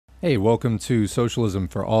Hey, welcome to Socialism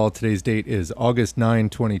for All. Today's date is August 9,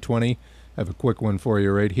 2020. I have a quick one for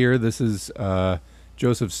you right here. This is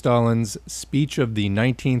Joseph Stalin's speech of the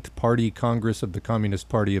 19th Party Congress of the Communist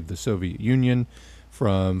Party of the Soviet Union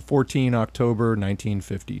from 14 October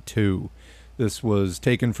 1952. This was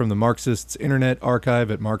taken from the Marxists' Internet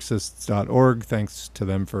Archive at marxists.org. Thanks to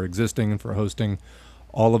them for existing and for hosting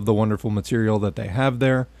all of the wonderful material that they have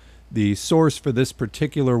there. The source for this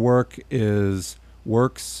particular work is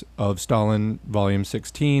Works of Stalin, Volume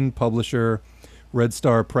 16, publisher Red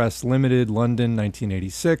Star Press Limited, London,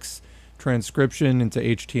 1986. Transcription into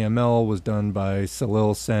HTML was done by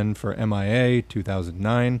Salil Sen for MIA,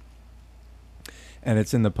 2009. And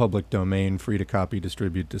it's in the public domain, free to copy,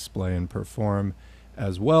 distribute, display, and perform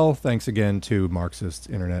as well. Thanks again to Marxists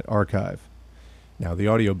Internet Archive. Now the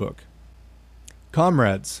audiobook.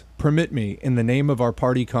 Comrades, permit me, in the name of our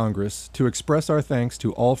party Congress, to express our thanks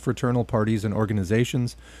to all fraternal parties and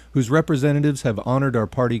organizations whose representatives have honored our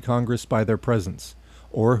party Congress by their presence,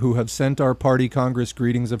 or who have sent our party Congress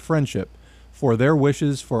greetings of friendship, for their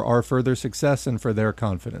wishes for our further success and for their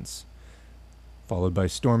confidence. Followed by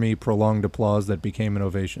stormy, prolonged applause that became an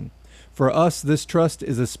ovation. For us, this trust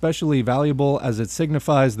is especially valuable as it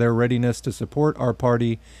signifies their readiness to support our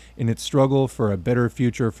party in its struggle for a better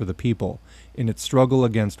future for the people, in its struggle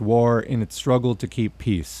against war, in its struggle to keep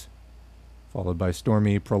peace. Followed by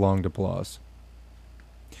stormy, prolonged applause.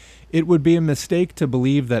 It would be a mistake to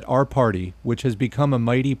believe that our party, which has become a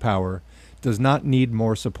mighty power, does not need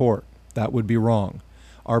more support. That would be wrong.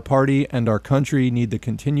 Our party and our country need the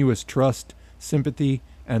continuous trust, sympathy,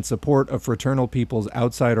 and support of fraternal peoples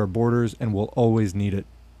outside our borders and will always need it.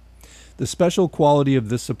 The special quality of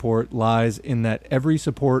this support lies in that every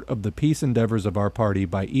support of the peace endeavors of our party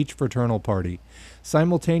by each fraternal party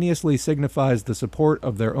simultaneously signifies the support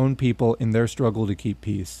of their own people in their struggle to keep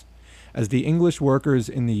peace. As the English workers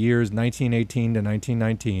in the years 1918 to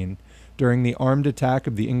 1919, during the armed attack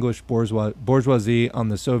of the English bourgeoisie on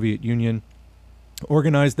the Soviet Union,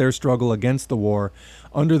 organized their struggle against the war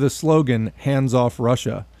under the slogan, "Hands off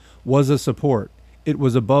Russia," was a support. It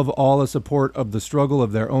was above all a support of the struggle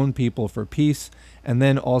of their own people for peace, and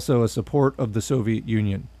then also a support of the Soviet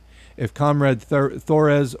Union. If Comrade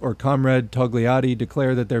Thorez or Comrade Togliatti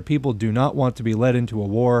declare that their people do not want to be led into a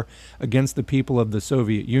war against the people of the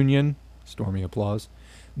Soviet Union, stormy applause,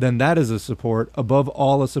 then that is a support, above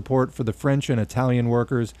all a support for the French and Italian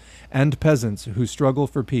workers and peasants who struggle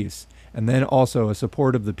for peace, and then also a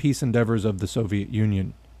support of the peace endeavors of the Soviet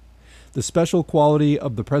Union. The special quality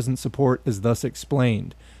of the present support is thus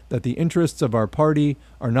explained, that the interests of our party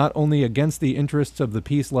are not only against the interests of the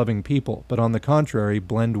peace-loving people, but on the contrary,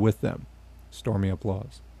 blend with them. Stormy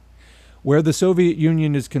applause. Where the Soviet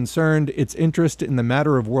Union is concerned, its interest in the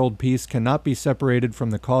matter of world peace cannot be separated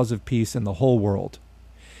from the cause of peace in the whole world.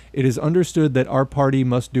 It is understood that our party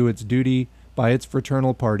must do its duty by its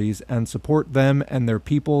fraternal parties and support them and their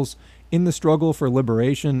peoples in the struggle for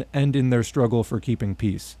liberation and in their struggle for keeping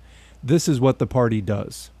peace. This is what the party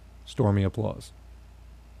does. Stormy applause.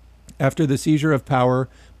 After the seizure of power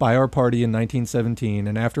by our party in 1917,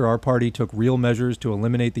 and after our party took real measures to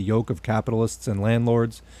eliminate the yoke of capitalists and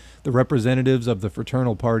landlords, the representatives of the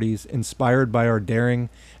fraternal parties, inspired by our daring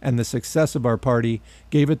and the success of our party,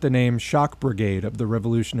 gave it the name Shock Brigade of the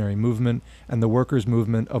revolutionary movement and the workers'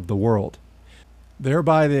 movement of the world.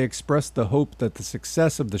 Thereby they expressed the hope that the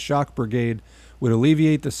success of the Shock Brigade would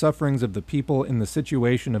alleviate the sufferings of the people in the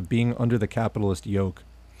situation of being under the capitalist yoke.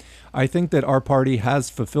 I think that our party has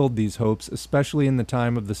fulfilled these hopes, especially in the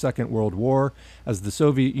time of the Second World War, as the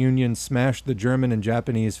Soviet Union smashed the German and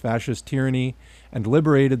Japanese fascist tyranny and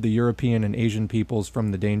liberated the European and Asian peoples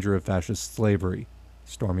from the danger of fascist slavery.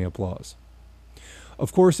 Stormy applause.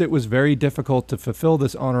 Of course, it was very difficult to fulfill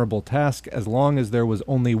this honorable task as long as there was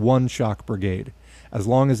only one shock brigade, as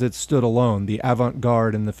long as it stood alone, the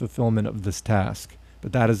avant-garde in the fulfillment of this task.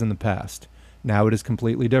 But that is in the past. Now it is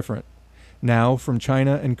completely different. Now, from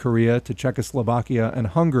China and Korea to Czechoslovakia and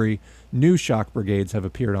Hungary, new shock brigades have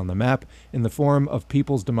appeared on the map in the form of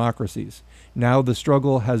people's democracies. Now the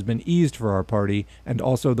struggle has been eased for our party, and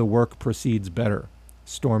also the work proceeds better.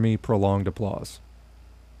 Stormy, prolonged applause.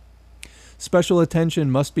 Special attention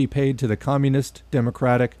must be paid to the communist,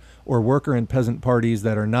 democratic, or worker and peasant parties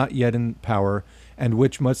that are not yet in power and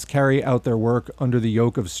which must carry out their work under the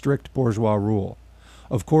yoke of strict bourgeois rule.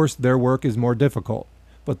 Of course, their work is more difficult,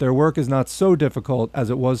 but their work is not so difficult as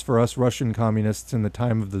it was for us Russian communists in the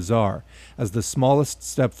time of the Tsar, as the smallest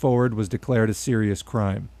step forward was declared a serious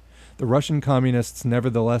crime. The Russian communists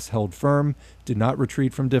nevertheless held firm, did not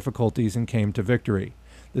retreat from difficulties, and came to victory.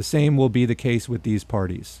 The same will be the case with these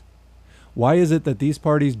parties. Why is it that these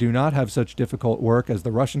parties do not have such difficult work as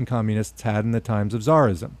the Russian communists had in the times of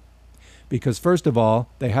Tsarism? Because first of all,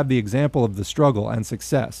 they have the example of the struggle and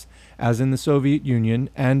success, as in the Soviet Union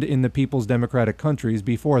and in the people's democratic countries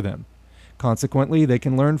before them. Consequently, they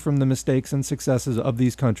can learn from the mistakes and successes of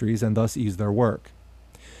these countries and thus ease their work.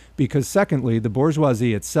 Because secondly, the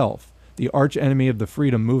bourgeoisie itself, the arch-enemy of the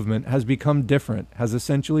freedom movement, has become different, has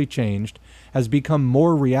essentially changed, has become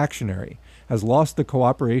more reactionary, has lost the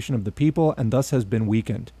cooperation of the people, and thus has been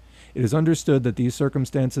weakened. It is understood that these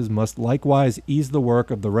circumstances must likewise ease the work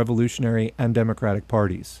of the revolutionary and democratic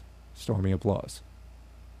parties. Stormy applause.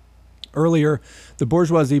 Earlier, the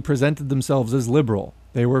bourgeoisie presented themselves as liberal.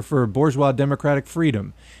 They were for bourgeois democratic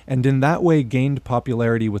freedom, and in that way gained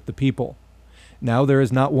popularity with the people. Now there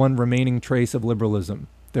is not one remaining trace of liberalism.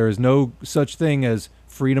 There is no such thing as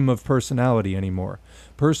freedom of personality anymore.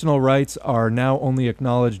 Personal rights are now only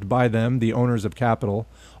acknowledged by them, the owners of capital.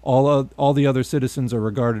 All the other citizens are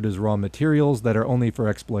regarded as raw materials that are only for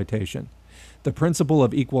exploitation. The principle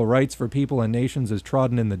of equal rights for people and nations is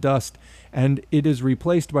trodden in the dust, and it is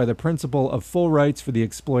replaced by the principle of full rights for the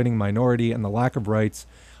exploiting minority and the lack of rights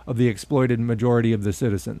of the exploited majority of the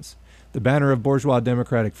citizens. The banner of bourgeois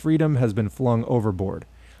democratic freedom has been flung overboard.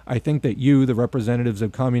 I think that you, the representatives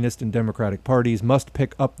of communist and democratic parties, must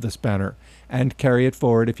pick up this banner and carry it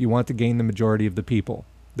forward if you want to gain the majority of the people.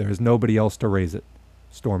 There is nobody else to raise it.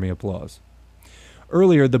 Stormy applause.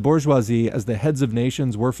 Earlier, the bourgeoisie, as the heads of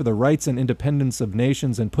nations, were for the rights and independence of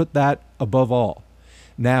nations and put that above all.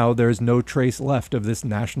 Now there is no trace left of this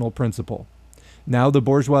national principle. Now the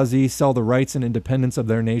bourgeoisie sell the rights and independence of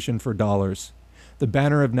their nation for dollars. The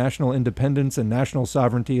banner of national independence and national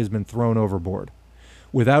sovereignty has been thrown overboard.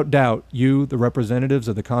 Without doubt, you, the representatives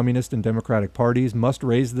of the communist and democratic parties, must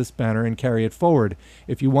raise this banner and carry it forward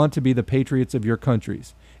if you want to be the patriots of your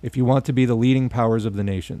countries, if you want to be the leading powers of the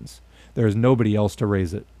nations. There is nobody else to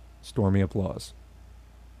raise it. Stormy applause.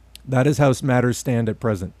 That is how matters stand at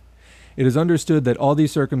present. It is understood that all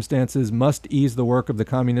these circumstances must ease the work of the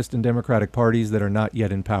communist and democratic parties that are not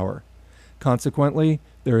yet in power. Consequently,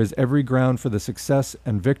 there is every ground for the success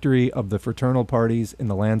and victory of the fraternal parties in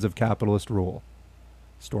the lands of capitalist rule.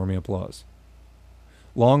 Stormy applause.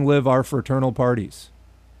 Long live our fraternal parties.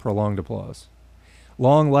 Prolonged applause.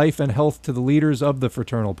 Long life and health to the leaders of the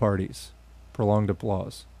fraternal parties. Prolonged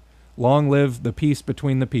applause. Long live the peace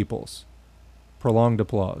between the peoples. Prolonged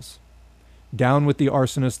applause. Down with the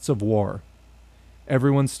arsonists of war.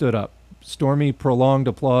 Everyone stood up. Stormy, prolonged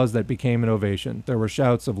applause that became an ovation. There were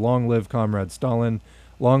shouts of long live Comrade Stalin,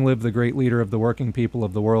 long live the great leader of the working people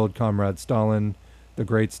of the world, Comrade Stalin, the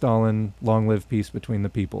great Stalin, long live peace between the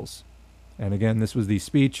peoples. And again, this was the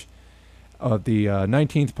speech of the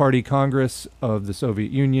 19th Party Congress of the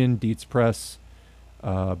Soviet Union, Dietz Press,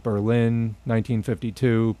 Berlin,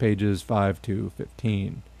 1952, pages 5 to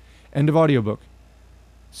 15. End of audiobook.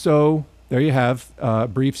 So there you have a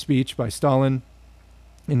brief speech by Stalin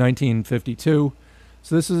in 1952.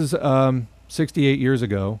 So this is 68 years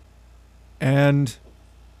ago, and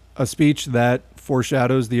a speech that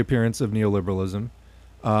foreshadows the appearance of neoliberalism.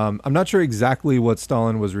 I'm not sure exactly what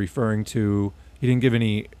Stalin was referring to. He didn't give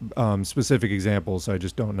any specific examples, so I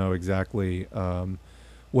just don't know exactly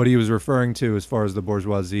what he was referring to as far as the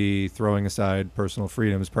bourgeoisie throwing aside personal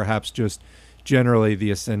freedoms, perhaps just generally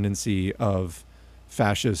the ascendancy of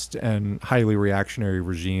fascist and highly reactionary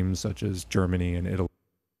regimes such as Germany and Italy,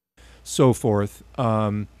 so forth.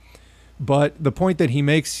 But the point that he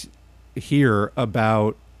makes here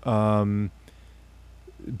about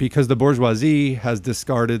because the bourgeoisie has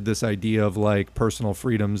discarded this idea of like personal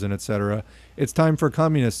freedoms and etc., it's time for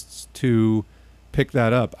communists to pick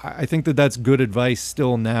that up. I think that that's good advice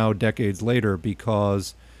still now, decades later,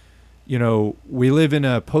 because, you know, we live in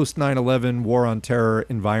a post 9/11 war on terror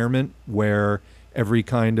environment where every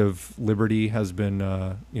kind of liberty has been,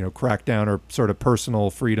 cracked down, or sort of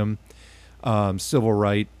personal freedom, civil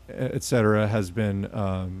right, etc., has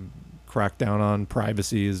been cracked down on.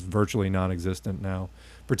 Privacy is virtually non-existent now,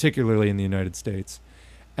 particularly in the United States.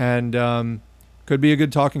 And could be a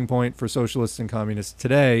good talking point for socialists and communists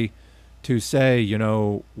today to say, you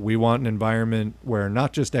know, we want an environment where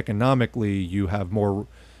not just economically you have more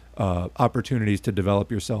opportunities to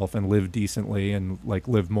develop yourself and live decently and like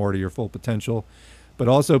live more to your full potential, but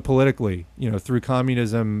also politically, you know, through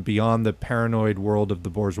communism, beyond the paranoid world of the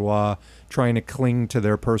bourgeois trying to cling to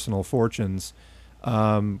their personal fortunes,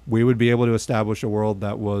 we would be able to establish a world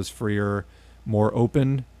that was freer, more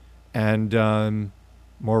open, and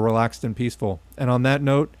more relaxed and peaceful. And on that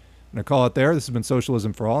note, I'm going to call it there. This has been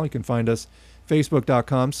Socialism for All. You can find us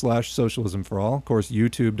Facebook.com/Socialism for All. Of course,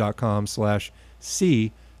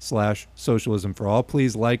 YouTube.com/C patreon.com/socialism for all.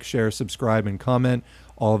 Please like, share, subscribe, and comment.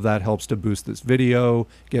 All of that helps to boost this video,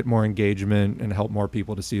 get more engagement, and help more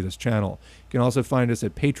people to see this channel. You can also find us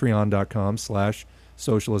at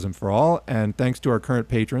patreon.com/socialism for all. And thanks to our current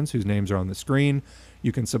patrons whose names are on the screen,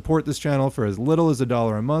 you can support this channel for as little as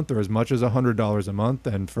 $1 a month or as much as $100 a month.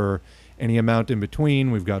 And for any amount in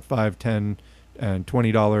between, we've got $5, $10, and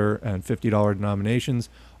 $20 and $50 denominations.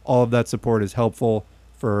 All of that support is helpful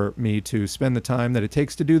for me to spend the time that it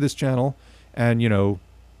takes to do this channel and, you know,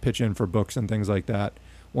 pitch in for books and things like that.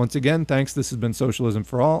 Once again, thanks. This has been Socialism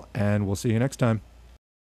for All, and we'll see you next time.